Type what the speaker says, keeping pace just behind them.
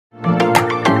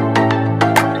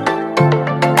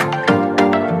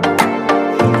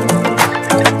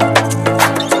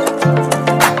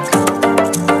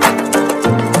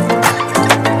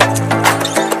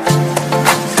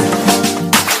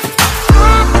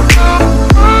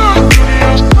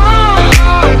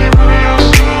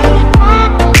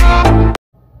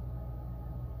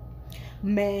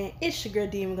Man, it's your girl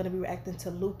D, and we're going to be reacting to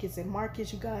Lucas and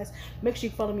Marcus, you guys. Make sure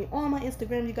you follow me on my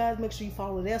Instagram, you guys. Make sure you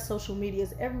follow their social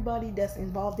medias. Everybody that's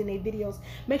involved in their videos,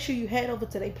 make sure you head over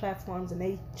to their platforms and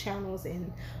their channels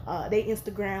and their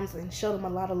Instagrams and show them a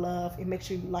lot of love. And make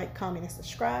sure you like, comment, and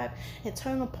subscribe. And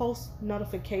turn on post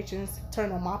notifications.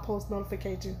 Turn on my post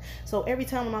notifications. So every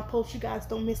time when I post, you guys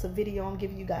don't miss a video. I'm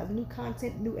giving you guys new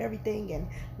content, new everything, and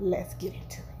let's get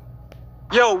into it.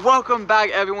 Yo, welcome back,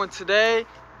 everyone. Today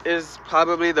is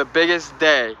probably the biggest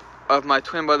day of my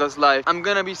twin brother's life. I'm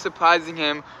gonna be surprising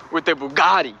him with a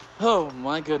Bugatti. Oh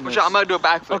my goodness. Which I'm gonna do a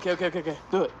backflip. Okay.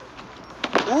 Do it.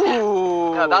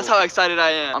 Ooh. Yeah, that's how excited I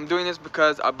am. I'm doing this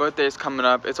because our birthday is coming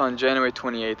up. It's on January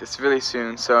 28th. It's really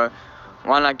soon, so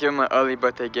why not give him an early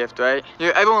birthday gift, right?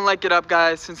 Yeah, everyone like it up,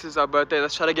 guys, since it's our birthday.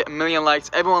 Let's try to get 1 million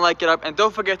likes. Everyone like it up. And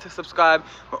don't forget to subscribe.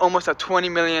 We're almost at 20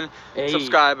 million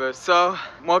subscribers. So,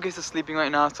 Marcus is sleeping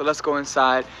right now, so let's go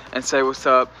inside and say what's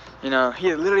up. You know,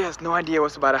 he literally has no idea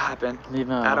what's about to happen.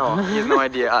 At all. He has no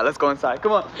idea. All right, let's go inside.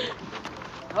 Come on.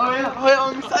 Oh, yeah,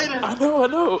 I'm excited. I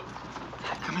know.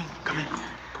 Come in.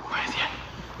 Where is he at?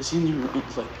 Is he in your room?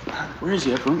 It's like, where is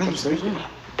he at? Room upstairs? Yeah.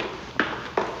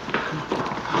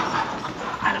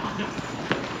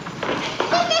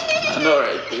 I know,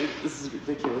 right, dude? This is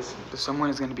ridiculous. So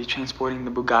someone is going to be transporting the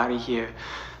Bugatti here.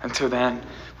 Until then,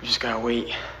 we just gotta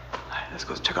wait. Alright, let's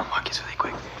go check on Marcus really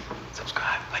quick.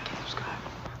 Subscribe, like and subscribe.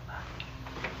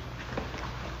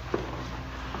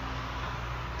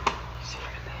 You see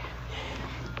him in there? Yeah.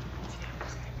 See him?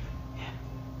 It's gonna be. Yeah.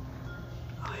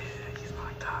 Oh yeah, he's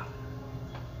locked up.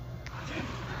 Okay.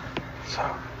 So.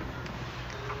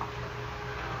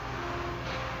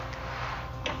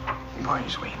 We're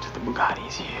just waiting until the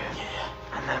Bugatti's here. Yeah.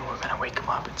 And then we're gonna wake him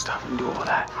up and stuff and do all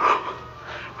that.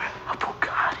 A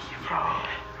Bugatti, bro. Yeah,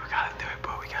 we gotta do it,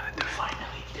 bro. We gotta do it.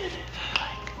 Finally did it.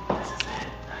 Like, this is it.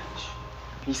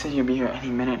 He said he'll be here any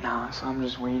minute now, so I'm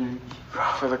just waiting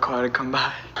for the car to come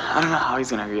by. I don't know how he's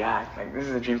gonna react. Like, this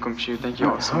is a dream come true. Thank you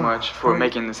all so much for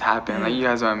making this happen. Like, you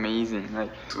guys are amazing.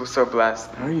 Like, we're so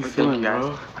blessed. How are you feeling, guys.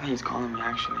 bro? I think he's calling me,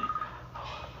 actually.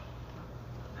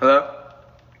 Hello?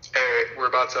 Hey, we're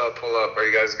about to pull up. Are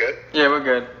you guys good? Yeah, we're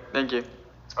good. Thank you.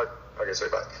 Okay, say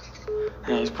bye.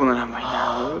 Yeah, he's pulling up right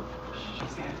now.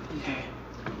 He's there.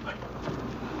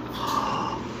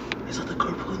 Is that the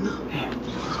car pulling up? Yeah,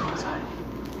 let's go inside.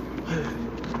 Really?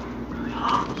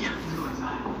 Yeah, let's go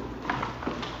inside.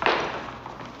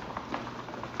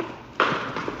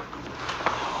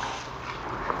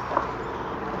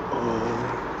 Oh.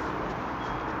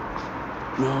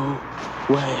 No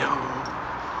way.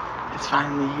 It's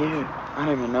finally here. I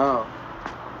don't even know.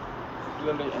 It's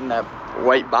literally in that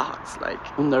white box, like.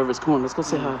 I'm nervous. Come on, let's go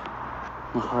say hi.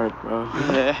 My heart, bro.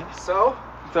 Yeah. So,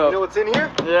 you know what's in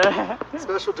here? Yeah.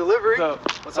 Special delivery.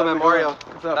 What's up, man, Mario?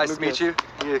 What's up, nice Lucas? to meet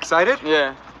you. You excited?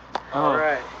 Yeah. All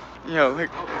right. Yo, look.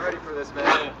 Hope you're ready for this,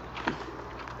 man.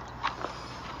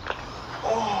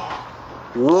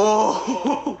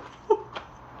 Whoa.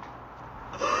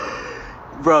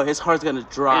 Bro, his heart's gonna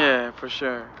drop. Yeah, for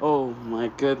sure. Oh my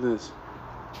goodness.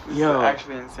 This Yo. is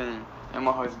actually insane. And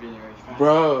my heart's beating really fast.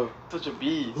 Bro. Such a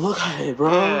beast. Look at it,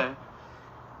 bro. Yeah.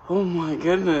 Oh my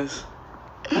goodness.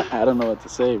 I don't know what to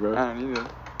say, bro. I don't either.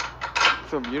 It's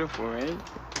so beautiful, right?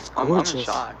 It's I'm gorgeous. in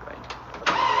shock. Like.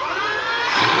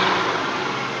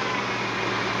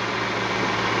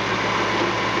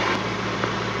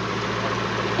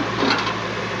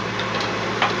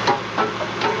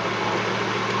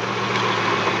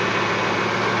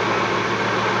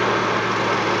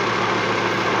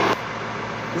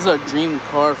 This is a dream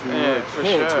car for me, for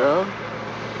kids, sure. bro.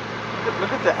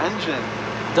 Look at the engine.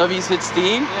 W16?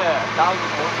 Yeah, 1,000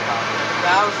 horsepower.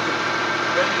 1,000.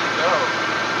 Ready to go.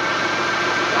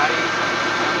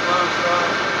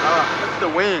 Look at the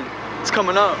wing. It's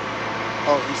coming up.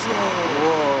 Oh, he's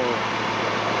whoa.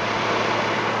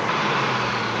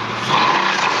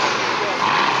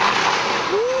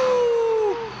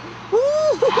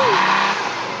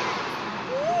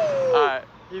 Alright,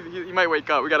 he might wake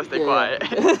up. We gotta stay quiet.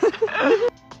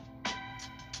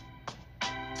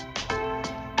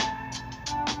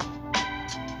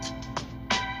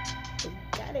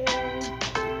 Got it.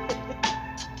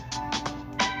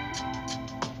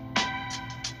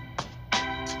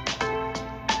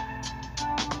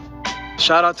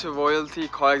 Shout out to Royalty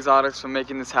Car Exotics for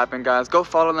making this happen, guys. Go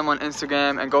follow them on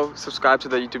Instagram and go subscribe to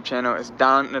their YouTube channel. It's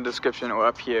down in the description or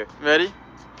up here. Ready?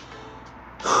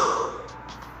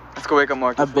 Let's go wake up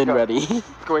Marcus. I've been ready.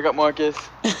 Let's go wake up Marcus.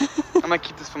 I'm gonna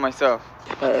keep this for myself.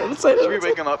 Let's say that. Should we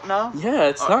wake him up now? Yeah,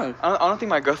 it's time. I don't think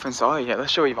my girlfriend saw it yet.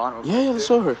 Let's show Yvonne. Yeah, let's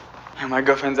show her. Yeah, my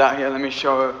girlfriend's out here. Let me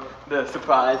show her the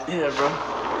surprise. Yeah, bro.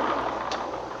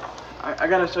 I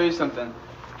gotta show you something.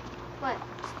 What?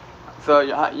 So,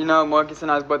 you know Marcus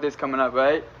and I's birthday's coming up,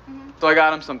 right? Mm-hmm. So I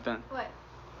got him something. What?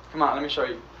 Come on, let me show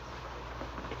you.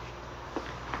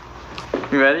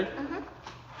 You ready? Mm-hmm.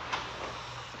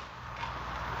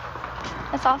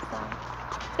 That's awesome.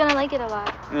 He's gonna like it a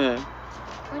lot. Yeah.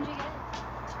 When did you get it?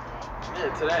 Yeah,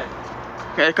 today.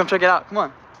 Okay, come check it out. Come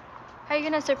on. How are you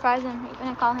gonna surprise him? Are you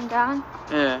gonna call him down?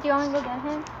 Yeah. Do you want me to go get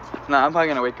him? Nah, I'm probably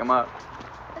gonna wake him up.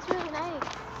 That's really nice.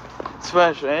 It's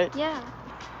fresh, right? Yeah.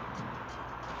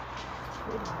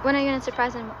 When are you gonna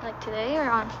surprise him? Like today or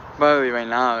on? Probably right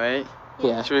now, right?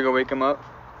 Yeah. Should we go wake him up?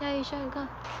 Yeah, you should go.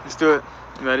 Let's do it.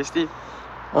 You ready, Steve?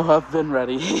 Oh, I've been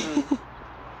ready.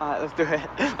 Alright, let's do it.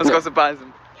 Let's go surprise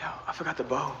him. Yo, I forgot the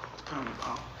bow. Let's put on the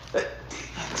bow.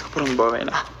 Let's go put on the bow right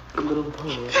now. A little bow.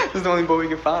 This is the only bow we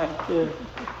can find. Yeah.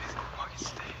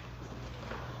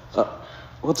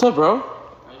 What's up, bro?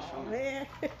 Man.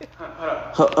 No.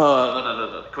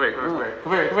 Come here. We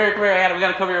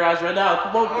gotta cover your eyes right now.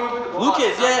 Come on,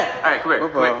 Lucas. Yeah. All right, come here.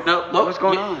 No. What's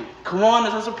going on? Come on,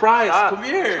 there's a surprise. Come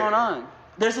here. What's going on?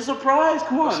 There's a surprise.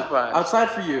 Come on. What surprise? Outside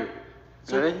for you.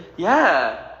 Really?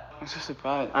 Yeah. I'm so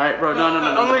surprised. All right, bro. No.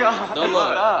 Oh my god. Don't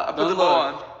look. I put the bow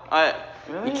on. Alright.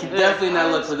 Really? You can definitely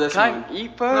not look for this Can one. I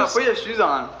eat first? No, put your shoes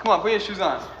on. Come on, put your shoes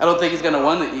on. I don't think he's gonna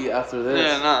want to eat after this.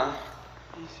 Yeah, nah. Are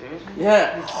you serious?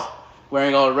 Yeah.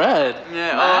 Wearing all red.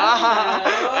 Yeah.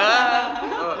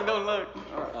 Oh. Don't look.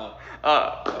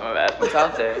 That's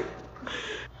out there.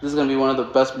 This is gonna be one of the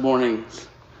best mornings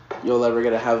you'll ever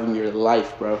get to have in your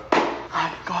life, bro.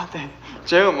 Alright, go out there.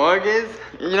 Joe Morgan,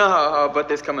 you know how our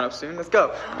birthday's coming up soon. Let's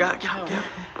go. Go.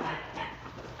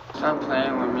 Stop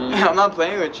playing with me. I'm not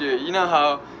playing with you. You know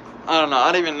how, I don't know,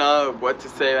 I don't even know what to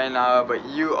say right now, but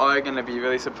you are gonna be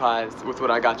really surprised with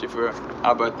what I got you for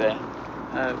our birthday.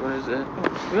 What is it?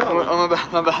 Oh,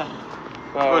 my bad.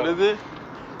 What is it?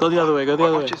 Go the other way. Go the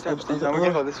other way. Watch your steps. We're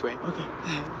gonna go this way. Okay.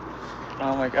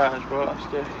 Oh my gosh, bro, I'm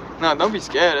scared. No, don't be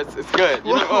scared. It's good.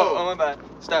 You know, oh, my bad.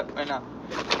 Step right now.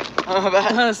 Oh, my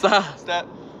bad. Stop. Step.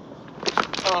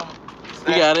 Oh. Step.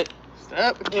 You got it.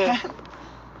 Step. Yeah.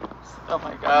 Oh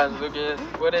my gosh, Lucas.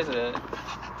 What is it?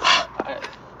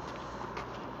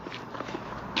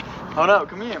 Hold up.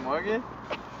 Come here, Morgan.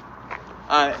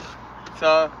 Alright.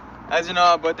 So, as you know,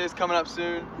 our birthday's coming up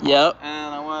soon. Yep.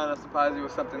 And I wanted to surprise you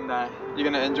with something that you're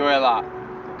gonna enjoy a lot.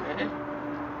 Okay?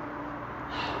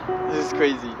 This is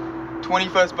crazy.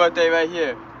 21st birthday right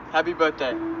here. Happy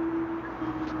birthday.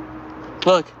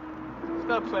 Look.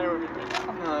 Stop playing with me right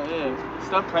now. No, yeah.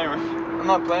 Stop playing with me. I'm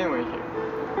not playing with you.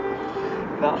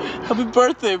 No. Happy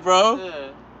birthday, bro.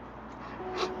 Yeah.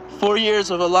 4 years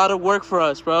of a lot of work for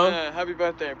us, bro. Yeah, happy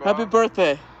birthday, bro. Happy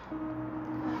birthday.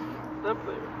 Stop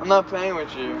playing. I'm not playing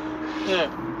with you. Here.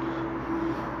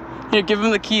 Here, give him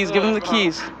the keys. Give him the bro.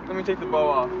 keys. Let me take the bow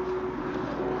off.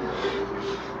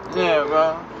 Yeah,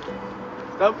 bro.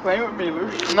 Stop playing with me,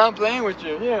 Luke. I'm not playing with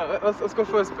you. Here, let's go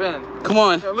for a spin. Come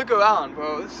on. Yo, look around,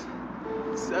 bro. This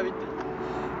is everything.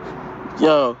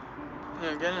 Yo.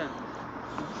 Here, get in.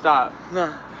 Stop.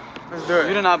 No. Let's do it.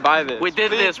 You did not buy this. We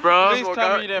did this, bro. Please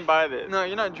tell me you didn't buy this. No,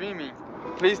 you're not dreaming.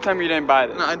 Please tell me you didn't buy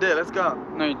this. No, I did. Let's go.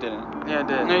 No, you didn't. Yeah, I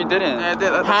did. No, you didn't. Yeah, I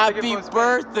did. Let's take it Happy for a spin.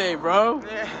 birthday, bro.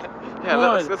 Yeah,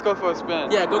 let's go for a spin.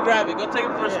 Yeah, go grab it. Go take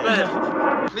it for a spin.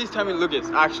 Please tell me, Lucas,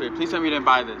 actually, please tell me you didn't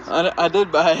buy this. I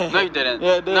did buy it. No, you didn't.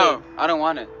 Yeah, I did. No, I don't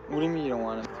want it. What do you mean you don't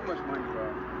want it? Too much money,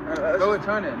 bro. Go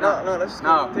return it. No, let's just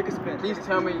go. Take a spin. Please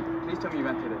tell me you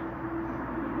rented it.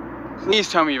 Please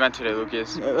tell me you rented it,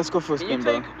 Lucas. Let's go for a spin,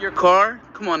 bro. Your car?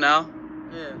 Come on now.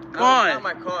 Yeah. Come on. It's not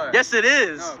my car. Yes, it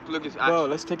is. No, Lucas, Bro,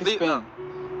 let's take a spin. No.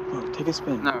 Bro, take a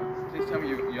spin. No. Please tell me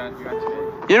you rented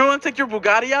it. You don't want to take your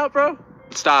Bugatti out, bro?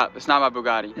 Stop. It's not my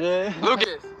Bugatti. Yeah.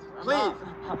 Lucas, please.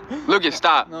 Lucas,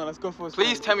 stop. No, let's go for a spin.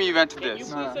 Please tell me you rented this.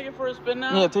 Can you please take it for a spin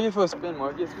now? Yeah, take it for a spin,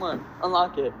 Marcus. Come on.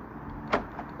 Unlock it.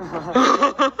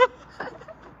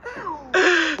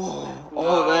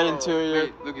 Oh, that interior.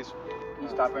 Wait, Lucas, can you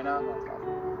stop right now? No, stop.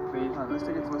 Please, let's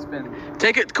take it for a spin.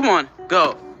 Take it. Come on.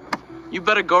 Go. You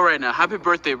better go right now. Happy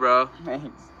birthday, bro.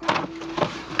 Thanks.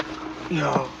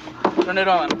 Yo. Turn it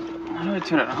on. How do I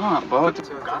turn it on, bro?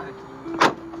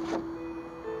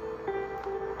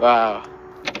 Wow.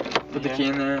 Put the key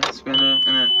in there, spin it,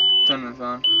 and then turn this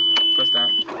on. Press that.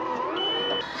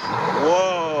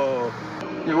 Whoa.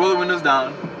 You roll the windows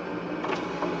down.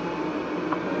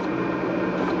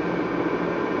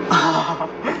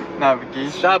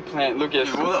 Navigation. Stop playing, Lucas.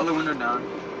 You roll the other window down.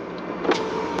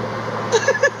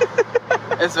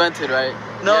 It's rented, right?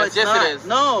 No, yes, it's yes, not. it is.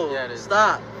 No. Yeah, it is.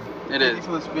 Stop. It is.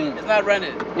 It's not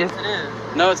rented. Yes, it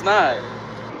is. No, it's not.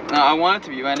 No, I want it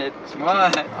to be rented. What? I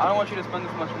don't want you to spend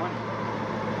this much money.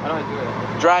 How do I do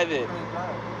it? Drive it.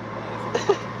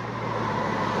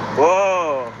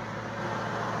 Whoa.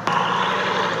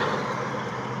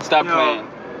 Stop playing.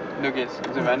 Lucas,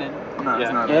 is it running? No, yeah.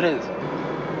 it's not. Yeah, it is.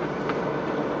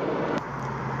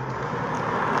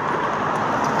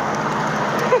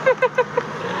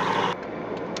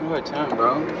 What turn,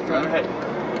 bro? Right.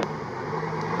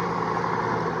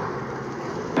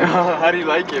 How do you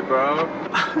like it, bro?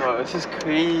 Bro, this is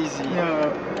crazy.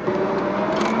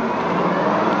 Yeah.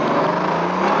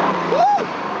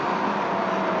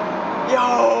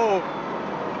 Yo!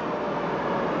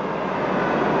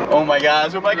 Oh my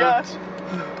gosh, oh my gosh.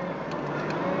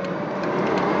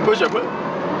 Push up, push.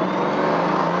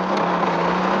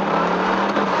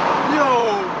 Yo!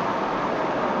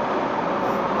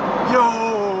 Yo!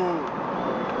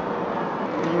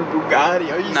 New Bugatti,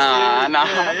 are you serious? Nah.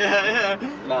 Yeah.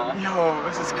 Nah. Yo,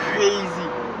 this is crazy.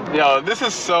 Yo, this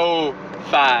is so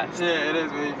fast. Yeah, it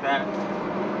is really fast.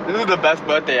 This is the best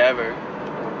birthday ever.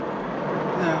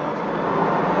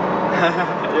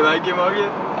 You like it, Morgan?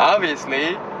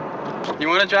 Obviously. You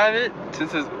wanna drive it?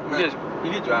 Since it's You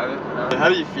can drive it. How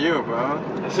do you feel, bro?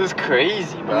 this is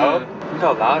crazy, bro. Yeah. Look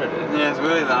how loud it is. Yeah, it's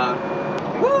really loud.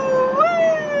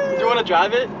 Woo! Do you want to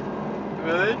drive it?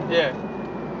 Really? Yeah.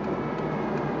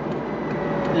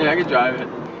 Yeah, I can drive it.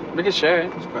 We can share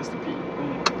it. It's supposed to be.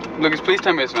 Lucas, please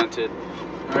tell me it's rented.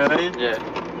 Really? Yeah.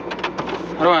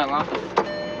 How do I unlock it?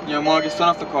 Yo, Marcus, turn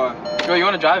off the car. Yo, you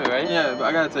wanna drive it, right? Yeah, but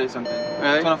I gotta tell you something.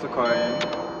 Really? Turn off the car, yeah.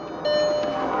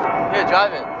 Here,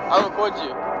 drive it. I'll record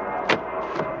you.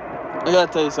 I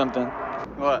gotta tell you something.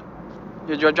 What?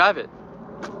 Here, drive it.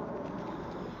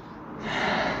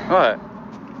 What?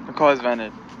 The car's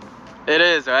vented. It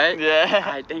is, right? Yeah.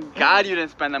 I thank God you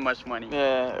didn't spend that much money.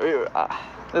 Yeah,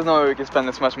 there's no way we can spend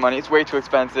this much money. It's way too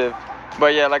expensive.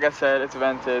 But yeah, like I said, it's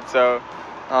rented, so.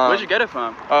 Where'd you get it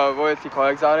from? Royalty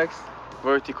Car Exotics.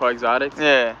 Royalty Car Exotics?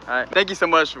 Yeah. Alright. Thank you so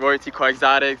much, Royalty Car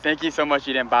Exotics. Thank you so much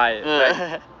you didn't buy it.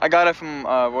 Yeah. I got it from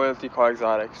Royalty Car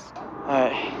Exotics.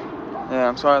 Alright. Yeah,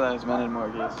 I'm sorry that it's vented,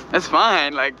 Morgan. It's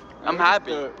fine. Like, I'm Yeah,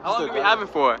 happy. just How long a do we have it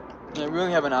for? Yeah, we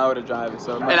only have an hour to drive it,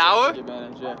 so. An hour? Take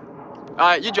advantage, yeah.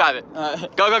 Alright, you drive it.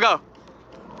 Go.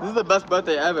 This is the best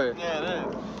birthday ever. Yeah, it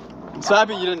is. I'm so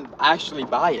happy you didn't actually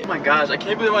buy it. Oh my gosh, I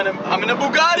can't believe I'm in a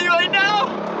Bugatti right now.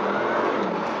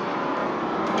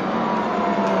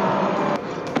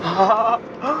 I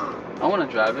want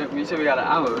to drive it. We said we got an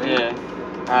hour, right? Yeah.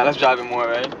 Alright, let's drive it more,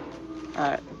 right?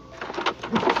 Alright.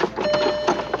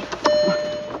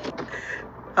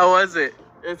 How was it?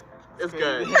 It's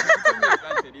good.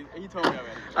 He told me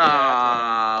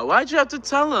already. Why'd you have to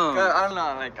tell him? I don't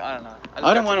know, like, I don't know.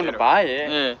 I didn't want him to buy it.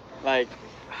 Yeah. Like,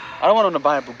 I don't want him to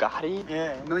buy a Bugatti.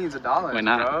 Yeah, millions of dollars. Why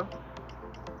not? Bro.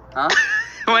 Huh?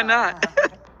 Why not?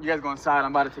 You guys go inside.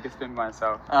 I'm about to take a spin by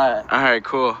myself. All right,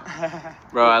 cool.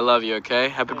 Bro, I love you, okay?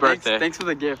 Happy birthday. Thanks for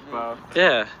the gift, bro.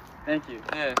 Yeah. Thank you.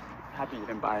 Yeah. Happy you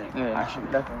didn't buy it. Yeah, Actually,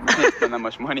 definitely. you can't spend that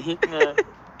much money. Yeah.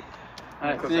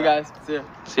 Alright, Cool, see you sir. guys. See ya.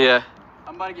 See ya.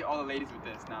 I'm about to get all the ladies with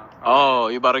this now. Oh,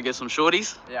 you about to get some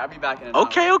shorties? Yeah, I'll be back in an hour.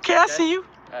 Okay, I see you.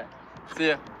 Alright. See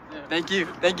ya. Thank you.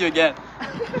 Thank you again.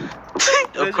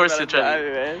 Of course you're trying.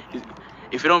 Right?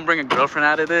 If you don't bring a girlfriend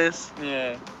out of this,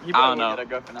 Yeah. He I probably don't know. won't get a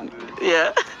girlfriend after this.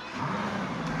 yeah.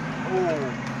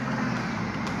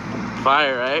 Ooh.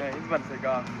 Fire, right? Yeah, he's about to take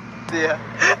off. See ya.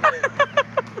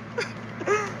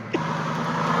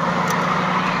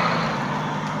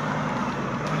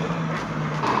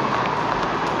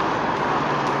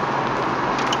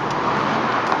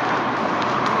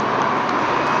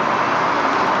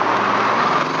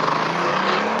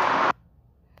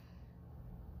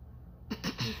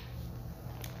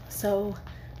 So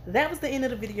that was the end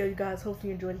of the video, you guys. Hopefully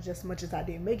you enjoyed it just as much as I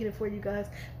did making it for you guys.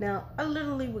 Now I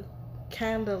literally was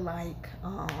kind of like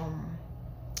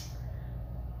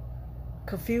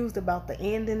confused about the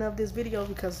ending of this video,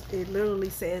 because it literally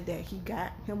said that he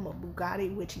got him a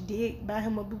Bugatti, which he did buy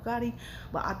him a Bugatti,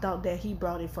 but I thought that he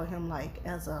brought it for him like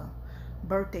as a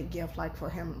birthday gift, like for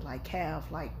him like have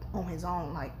like on his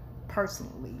own, like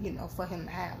personally, you know, for him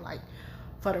to have like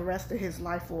for the rest of his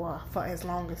life, or for as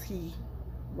long as he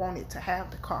wanted to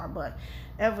have the car. But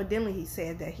evidently he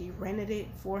said that he rented it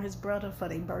for his brother for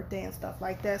their birthday and stuff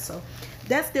like that, so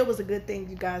that still was a good thing,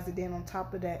 you guys. And then on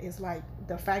top of that is like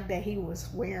the fact that he was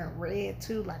wearing red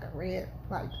too, like a red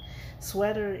like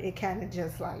sweater. It kind of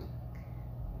just like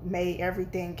made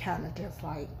everything kind of just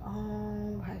like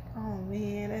oh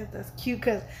man, that's cute,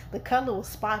 because the color was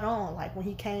spot on. Like when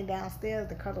he came downstairs,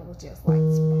 the color was just like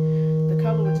the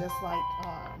color was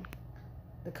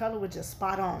just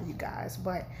spot on, you guys.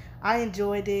 But I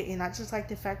enjoyed it, and I just like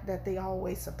the fact that they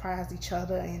always surprise each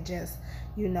other and just,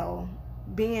 you know,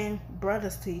 being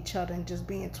brothers to each other and just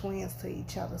being twins to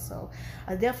each other. So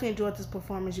I definitely enjoyed this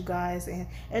performance, you guys. And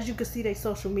as you can see, their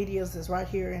social medias is right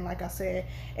here. And like I said,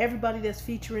 everybody that's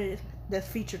featured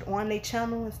on their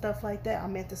channel and stuff like that, I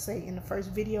meant to say in the first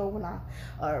video when I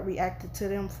reacted to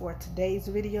them for today's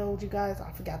video, you guys,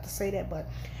 I forgot to say that. But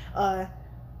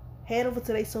head over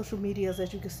to their social medias,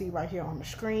 as you can see right here on the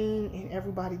screen, and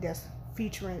everybody that's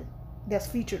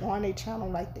featured on their channel,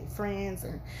 like their friends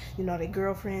and, you know, their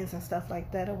girlfriends and stuff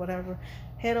like that or whatever.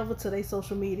 Head over to their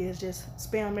social medias, just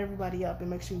spam everybody up, and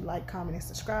make sure you like, comment, and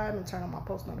subscribe, and turn on my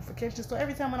post notifications so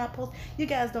every time when I post, you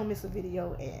guys don't miss a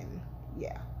video. And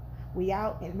yeah, we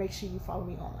out. And make sure you follow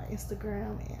me on my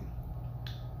Instagram, and